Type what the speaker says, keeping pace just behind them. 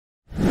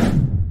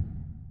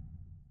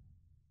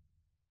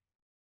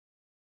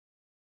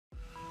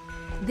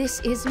This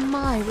is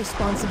my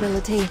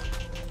responsibility.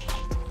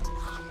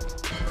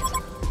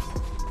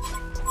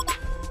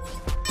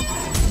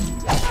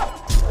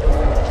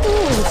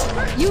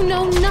 Fools! You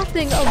know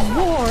nothing of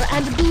war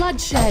and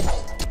bloodshed.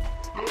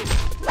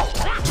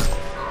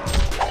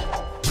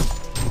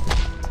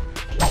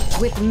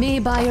 With me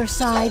by your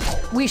side,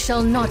 we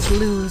shall not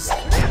lose.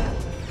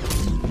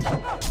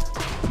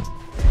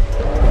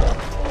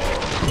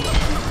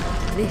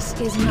 This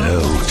is not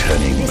no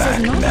turning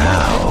back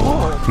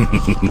now.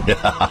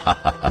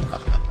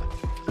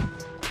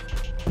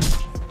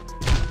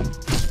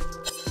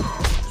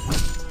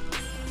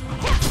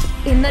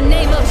 In the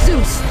name of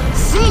Zeus,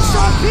 cease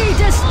or be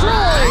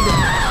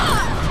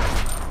destroyed!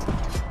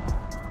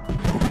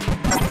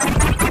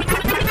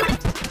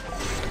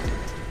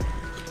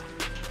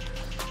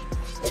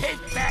 Take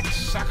that,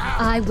 sucker!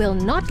 I will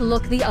not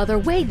look the other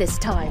way this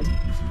time.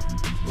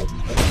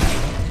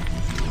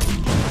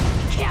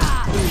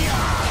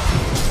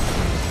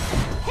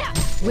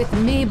 With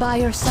me by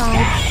your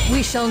side,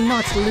 we shall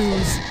not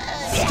lose.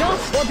 Stop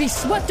or be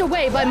swept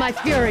away by my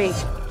fury.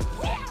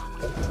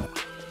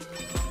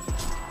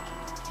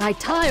 I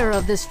tire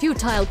of this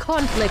futile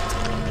conflict.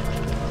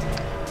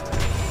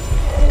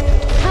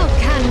 How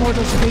can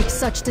mortals wreak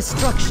such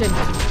destruction?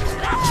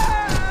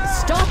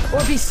 Stop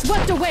or be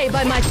swept away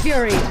by my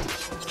fury.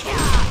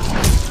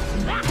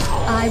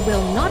 I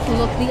will not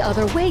look the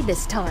other way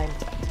this time.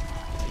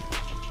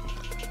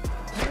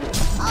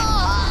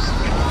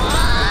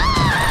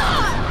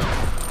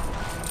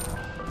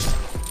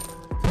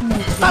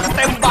 ตั้งเ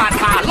ต็มบาด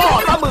ขาล่อ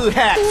ตะมือแห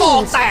กตอ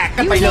กแตก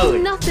กันไปเลย You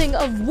know nothing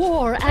of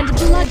war and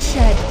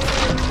bloodshed.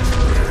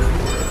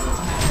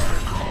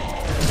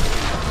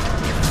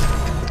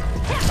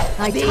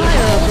 I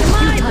tire of this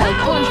futile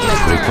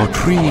conflict. Trick or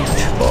treat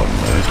or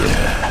murder.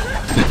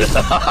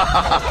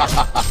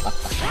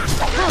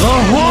 The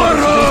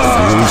horror!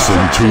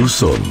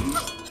 Twosome.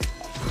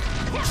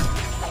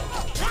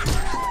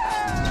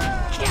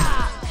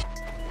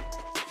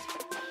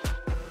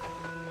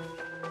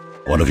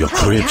 One of your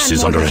crypts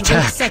is under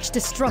attack. Such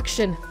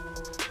destruction.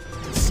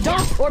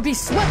 Stop or be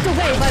swept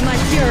away by my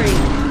fury.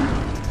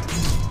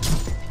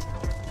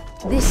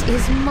 This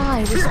is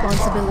my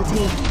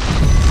responsibility.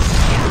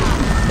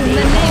 In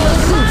the name of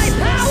Zeus,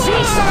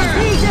 cease or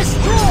be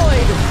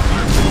destroyed.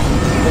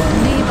 With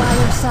me by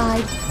your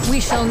side, we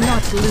shall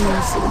not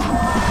lose.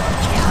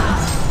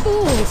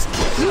 Fools,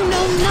 you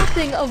know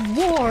nothing of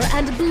war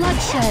and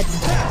bloodshed.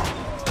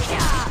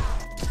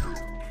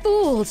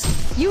 Fools,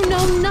 you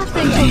know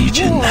nothing of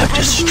Legion war have and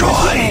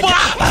destroyed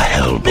bloodshed. a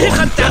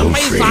hellborn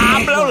belfry.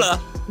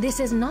 This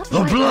is not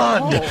The right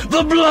blood! at all.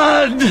 The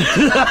blood!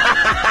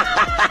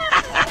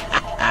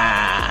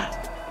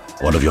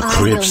 One of your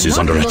crypts is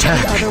under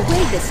attack. I will not look the other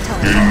way this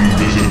time.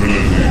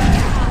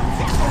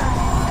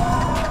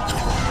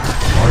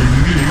 I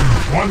live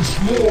once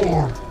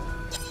more!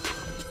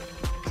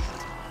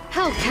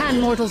 How can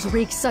mortals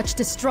wreak such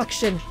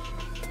destruction?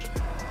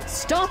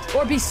 Stop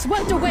or be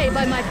swept away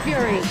by my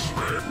fury.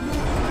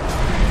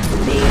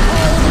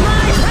 Behold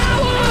my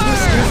power!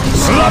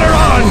 Slaughter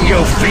on, you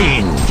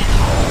fiend!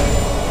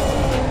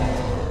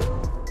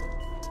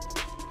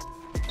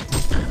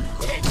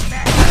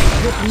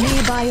 With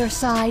me by your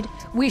side,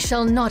 we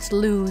shall not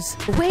lose.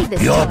 Away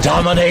this Your time.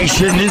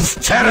 domination is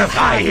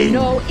terrifying!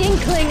 No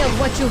inkling of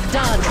what you've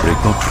done.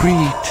 Trick or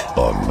treat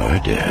or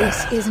murder.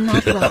 This is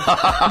not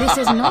right. This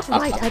is not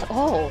right at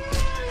all.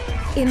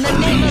 In the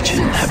name of Legion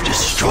Zeus, have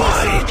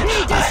destroyed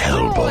a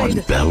hellborn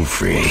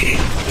belfry.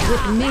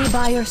 with me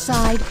by your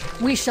side,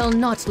 we shall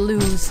not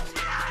lose.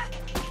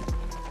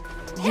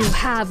 You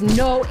have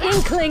no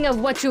inkling of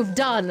what you've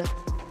done.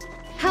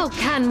 How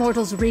can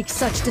mortals wreak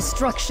such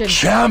destruction?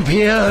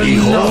 Champion of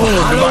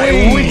my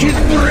wicked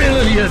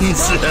brilliance! Be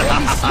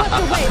swept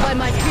away by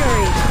my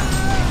fury.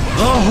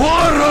 The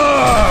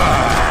horror!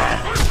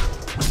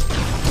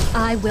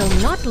 I will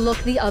not look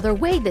the other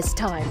way this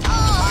time.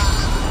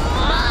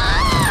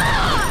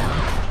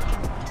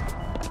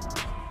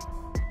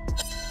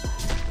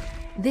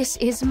 This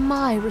is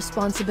my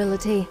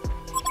responsibility.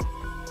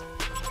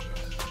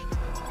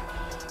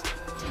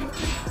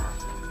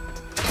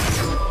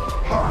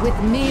 With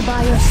me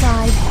by your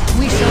side,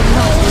 we shall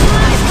not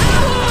lose.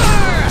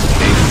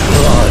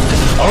 Blood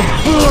of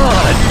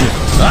blood!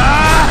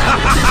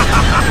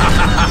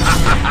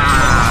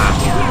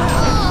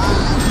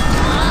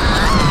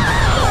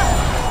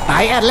 ตา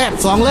ยแอดแรก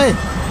2เลย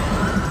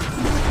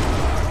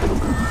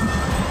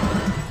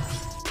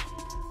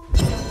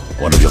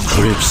One of your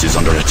crypts is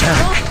under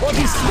attack. Stop or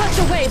be swept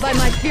away by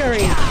my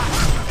fury.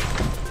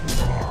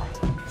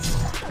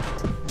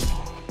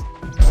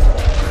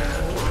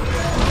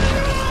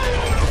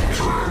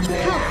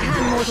 How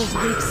can mortals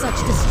wreak such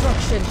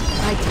destruction?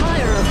 I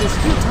tire of this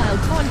futile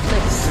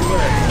conflict.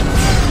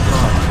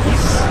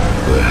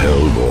 The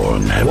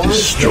hellborn have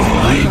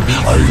destroyed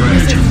a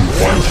legion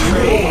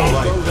belfry.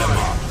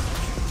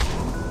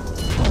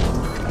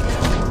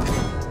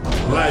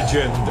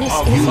 Legend This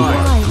of is my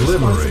light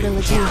glimmering.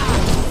 responsibility.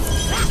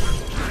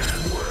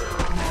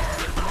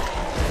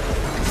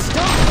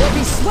 Stop or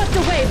be swept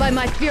away by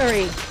my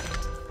fury.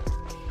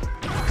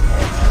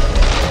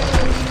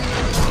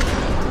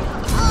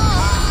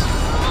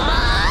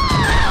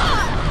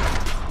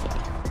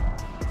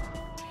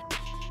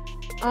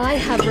 I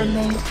have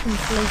remained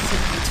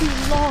complacent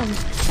too long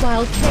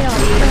while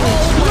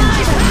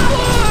chaos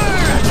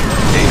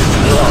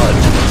Blood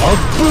of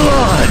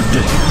blood!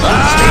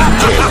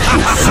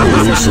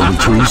 Fools and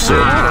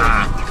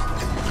twosome.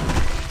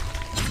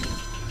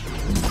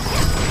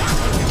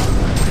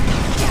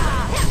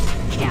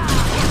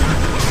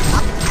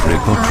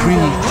 Trick or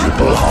treat,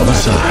 triple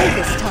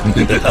homicide.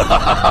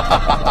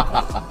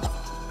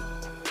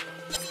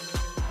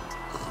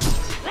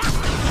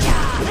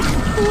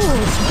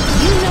 Fools,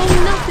 you know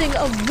nothing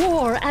of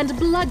war and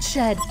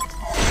bloodshed.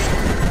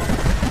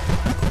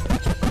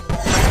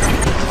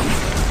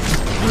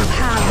 You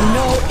have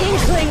no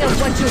inkling of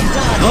what you've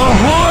done. The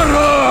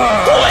horror!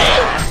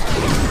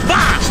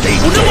 Stay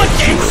dead,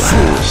 you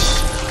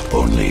fools.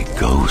 Only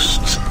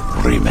ghosts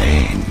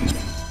remain.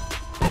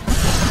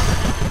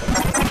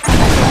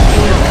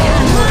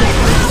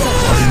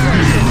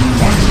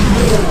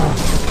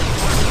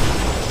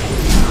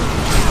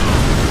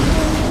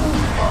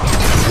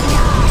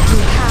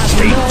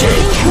 Stay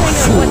dead, you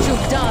fool. What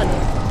you've done.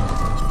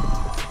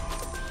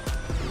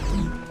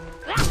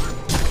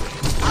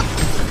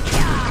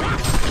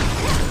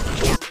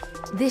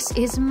 This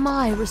is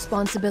my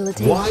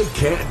responsibility. Why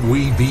can't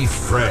we be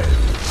friends?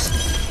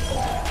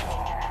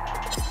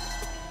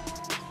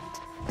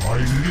 I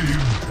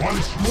live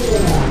once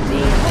more.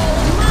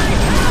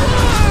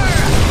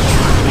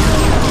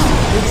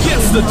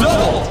 Gets the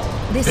double.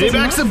 This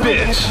Payback's is a not right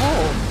bitch. at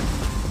all.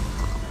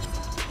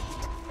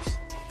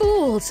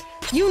 Fools,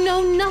 you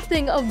know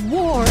nothing of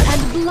war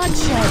and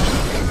bloodshed.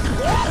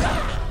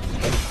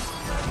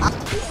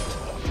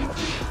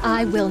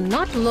 I will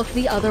not look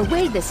the other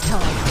way this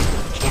time.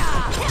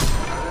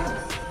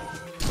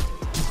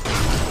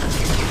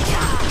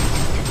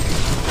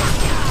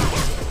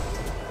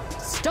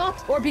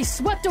 Stop or be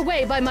swept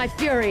away by my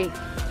fury.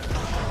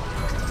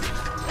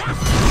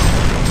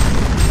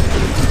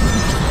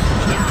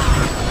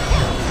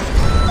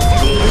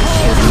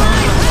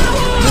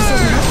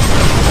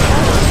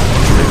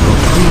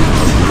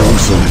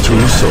 Lonesome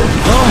twosome.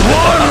 The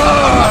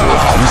horror!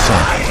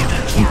 Homicide.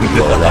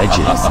 Your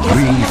legends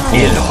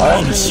breathe. It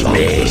haunts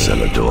me.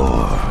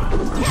 Zelador.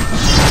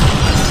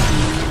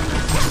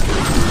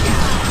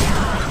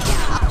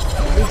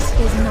 This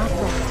is not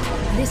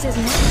right. This is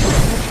not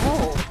right at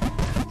all.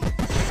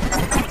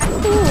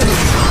 Fools,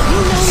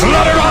 you know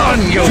Slaughter on,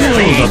 you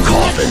nothing fill the of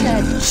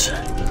coffins.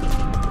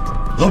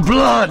 The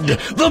blood!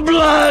 The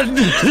blood!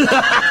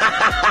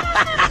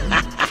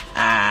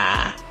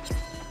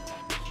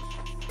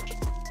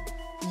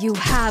 You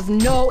have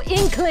no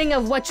inkling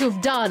of what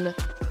you've done.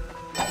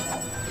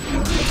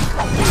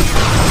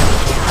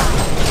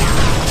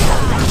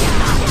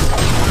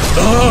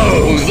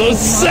 Oh, the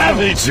This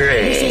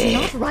savagery! is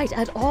not right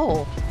at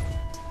all.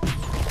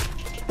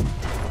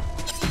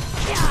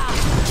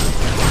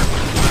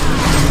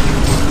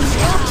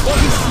 Stop or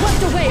be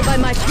swept away by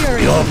my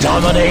fury. Your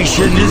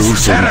domination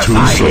is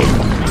terrifying!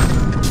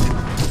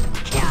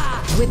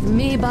 With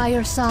me by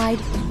your side,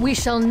 we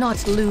shall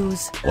not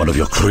lose. One of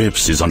your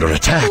crypts is under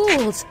attack.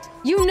 Fools,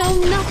 you know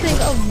nothing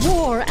of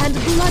war and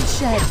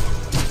bloodshed.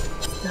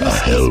 A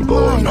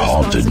hellborn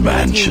haunted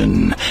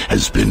mansion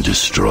has been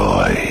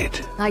destroyed.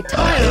 I A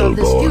tire of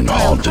this hellborn futile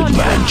haunted conflict.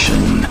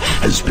 mansion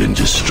has been How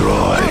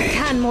destroyed.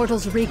 can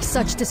mortals wreak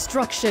such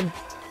destruction?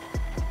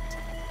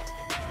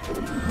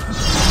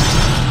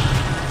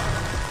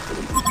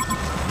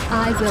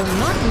 I will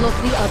not look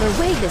the other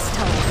way this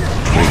time.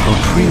 Trick or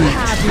You treat.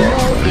 have no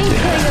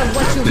inkling of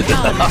what you've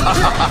done.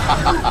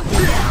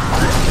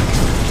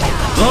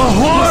 The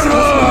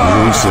horror!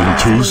 Gruesome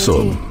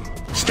twosome.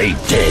 Stay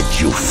dead,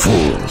 you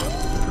fool.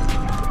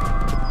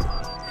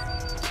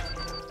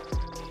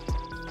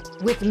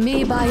 With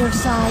me by your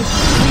side,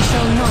 we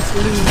shall not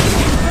lose.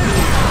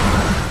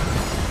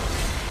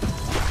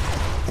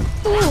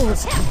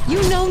 Fools,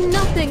 you know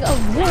nothing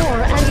of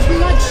war and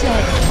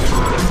bloodshed.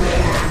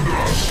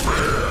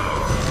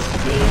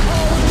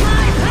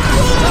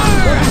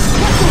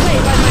 Swept away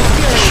by my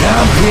fury.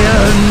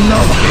 Champion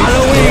of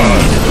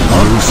Halloween!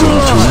 Gruesome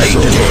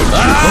twosome.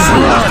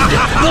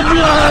 The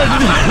blood!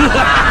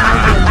 I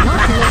will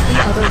not look the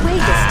other way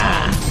this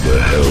time. The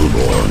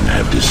Hellborn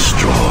have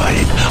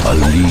destroyed a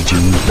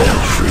Legion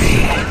belfry.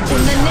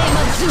 In the name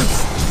of Zeus,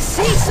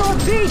 cease or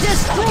be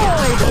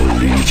destroyed! A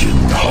Legion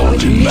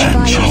haunted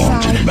mansion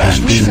has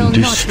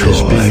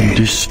been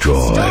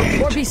destroyed.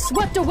 Stop or be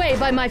swept away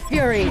by my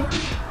fury.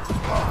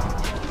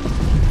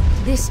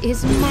 This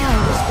is my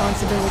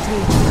responsibility.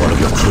 One of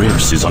your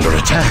crypts is under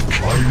attack.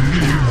 I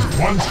live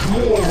once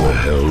more. The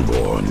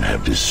Hellborn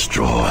have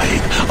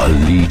destroyed a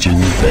Legion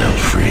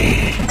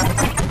belfry.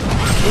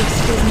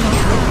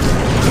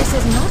 This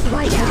is not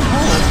right at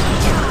all.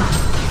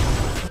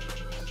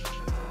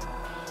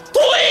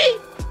 ทุย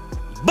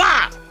บ้า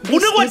กู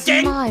นึกว่า This เจ๋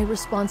ง is my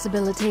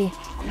responsibility.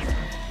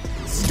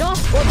 Stop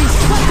or be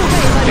swept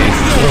away by my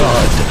fury.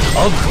 Blood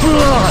of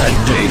blood!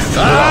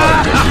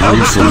 Blood!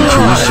 Gruesome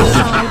twosome.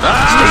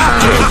 Stay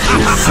dead,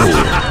 you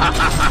fool.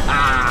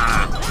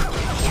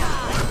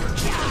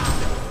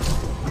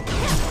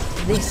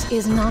 This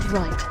is not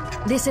right.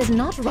 This is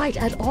not right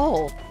at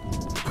all.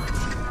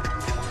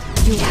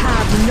 You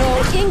have no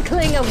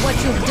inkling of what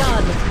you've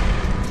done.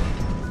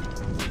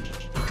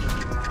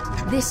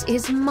 This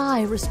is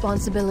my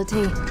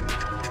responsibility.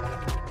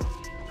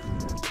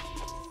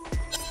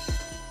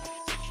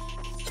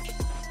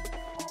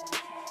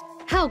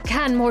 How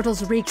can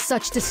mortals wreak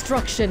such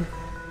destruction?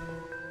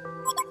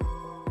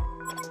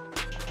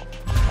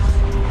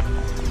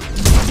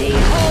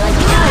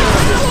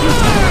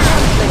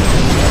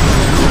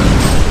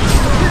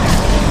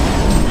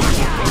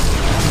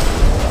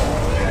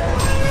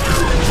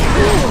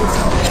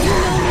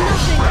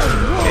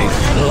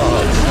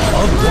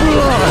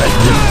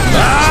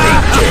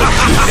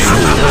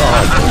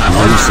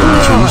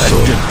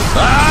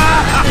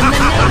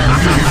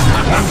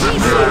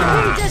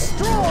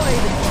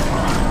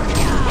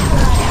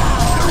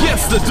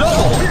 Gets the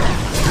double.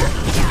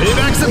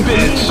 Paybacks a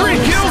bit. 3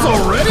 kills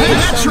already.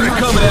 Hat trick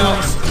coming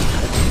out.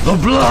 The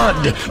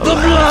blood! The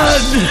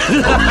blood!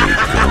 Only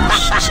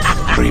ghosts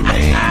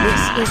remain.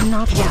 This is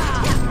not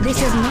right. This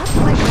is not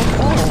right at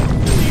all.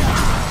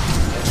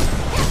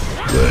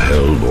 The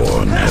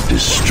Hellborn have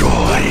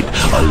destroyed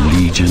a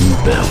Legion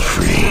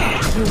belfry.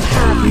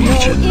 A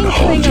Legion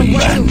haunted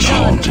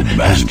mansion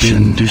has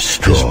been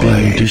destroyed.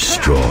 I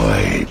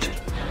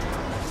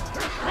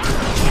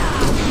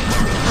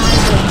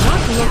will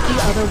not look the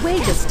other way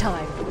this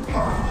time.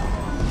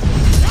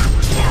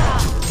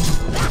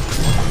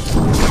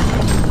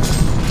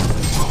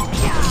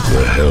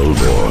 The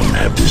Hellborn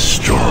have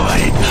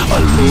destroyed a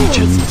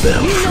Legion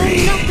belfry.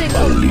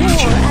 A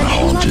Legion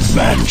haunted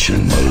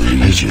mansion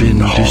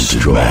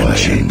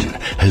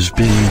has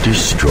been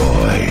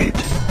destroyed.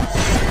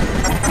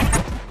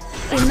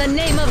 In the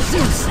name of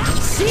Zeus,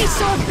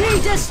 cease or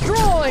be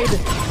destroyed!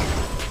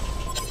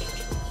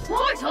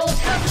 Mortals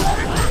have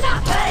learned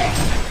nothing!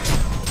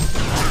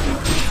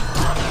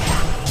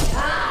 I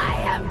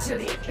am to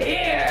be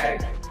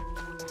feared!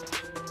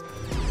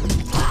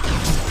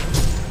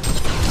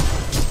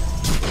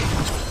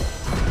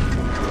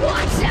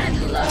 Watch and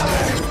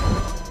learn!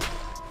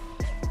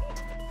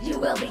 You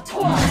will be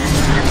torn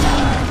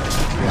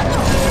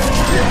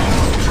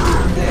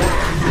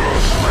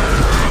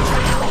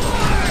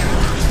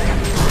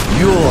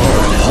Your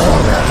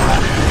horror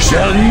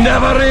shall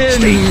never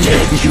end! Stay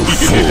dead, you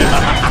fool!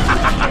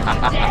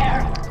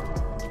 Dare!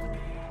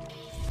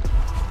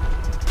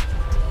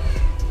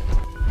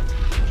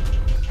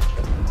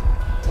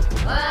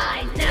 I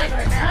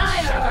never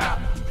tire!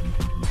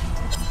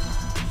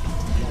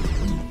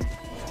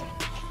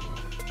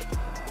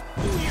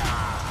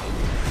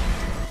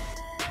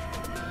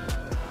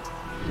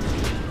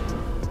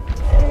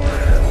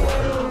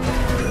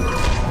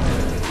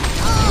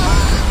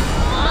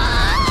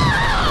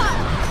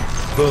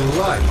 The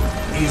light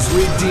is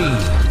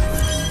redeemed.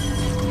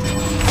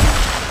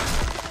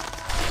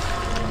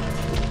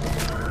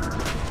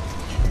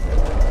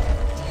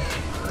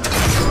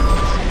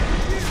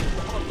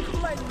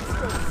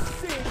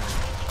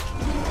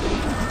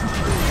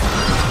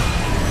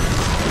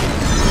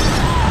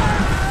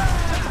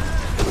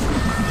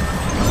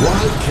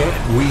 Why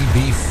can't we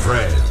be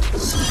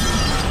friends?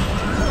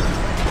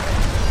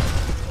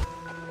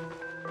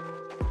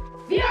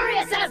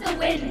 Furious as the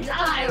wind,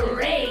 I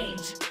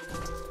rage!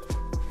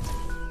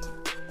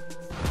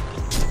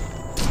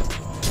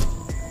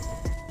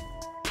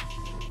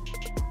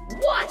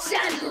 Watch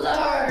and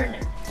learn!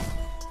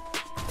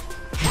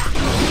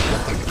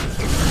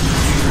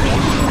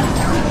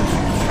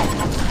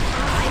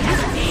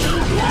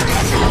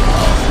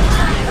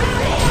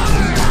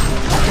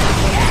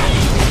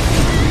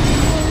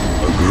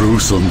 A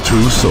gruesome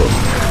twosome.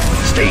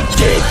 Stay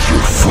dead, you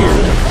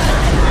fool!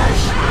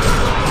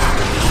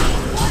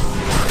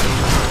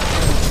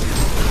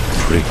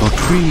 Trick or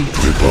treat,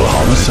 triple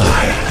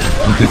homicide.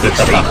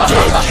 Stay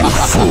dead, you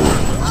fool!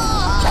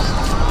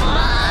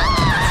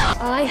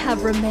 I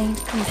have remained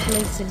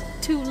complacent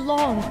too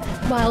long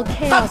while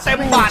ตัด chaos เต็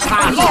มบา reigns. ทหา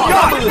ล่อต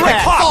ามือแหก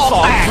ตอ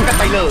กแตกกัน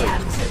ไปเลย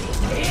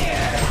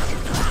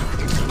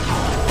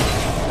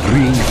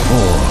 3,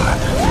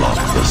 4, lock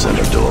the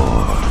center door.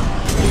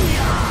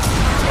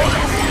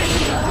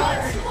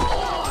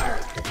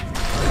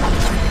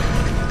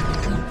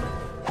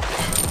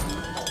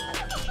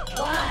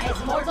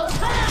 Wise mortals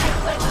hide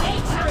when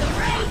nature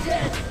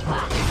rages!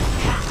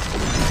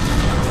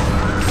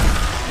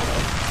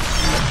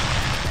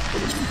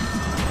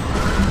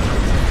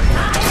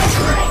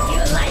 Break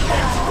you like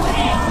a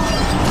twig!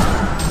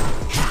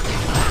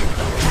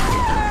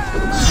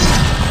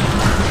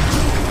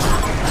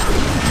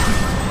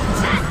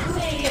 Test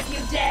me if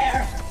you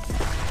dare!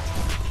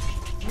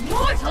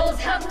 Mortals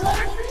have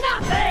learned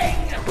nothing!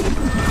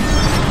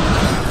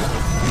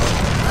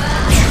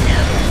 I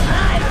never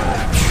tire!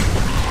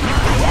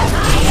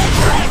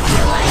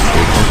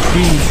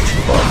 Beat,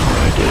 but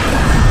my dear.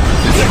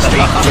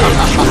 Stay dead,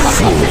 you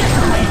fool!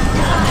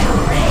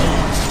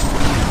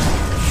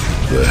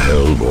 The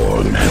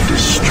Hellborn have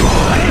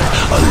destroyed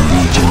a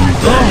Legion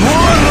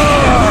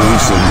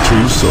gruesome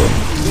twosome.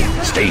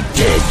 Stay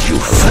dead, you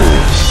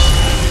fools!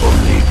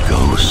 Only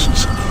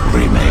ghosts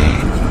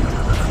remain.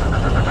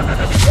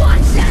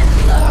 Watch and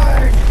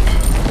learn!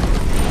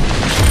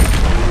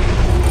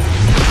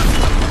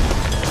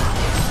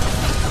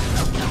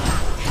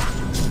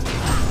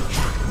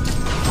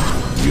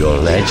 Your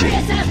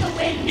legend,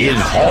 it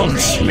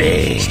haunts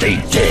me. Stay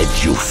dead,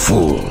 you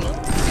fool.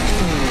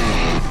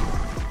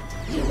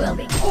 You will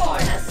be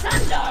torn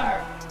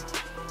asunder.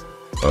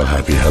 A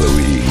happy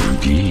Halloween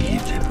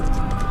indeed.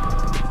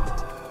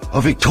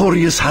 A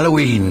victorious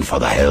Halloween for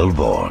the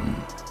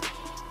Hellborn.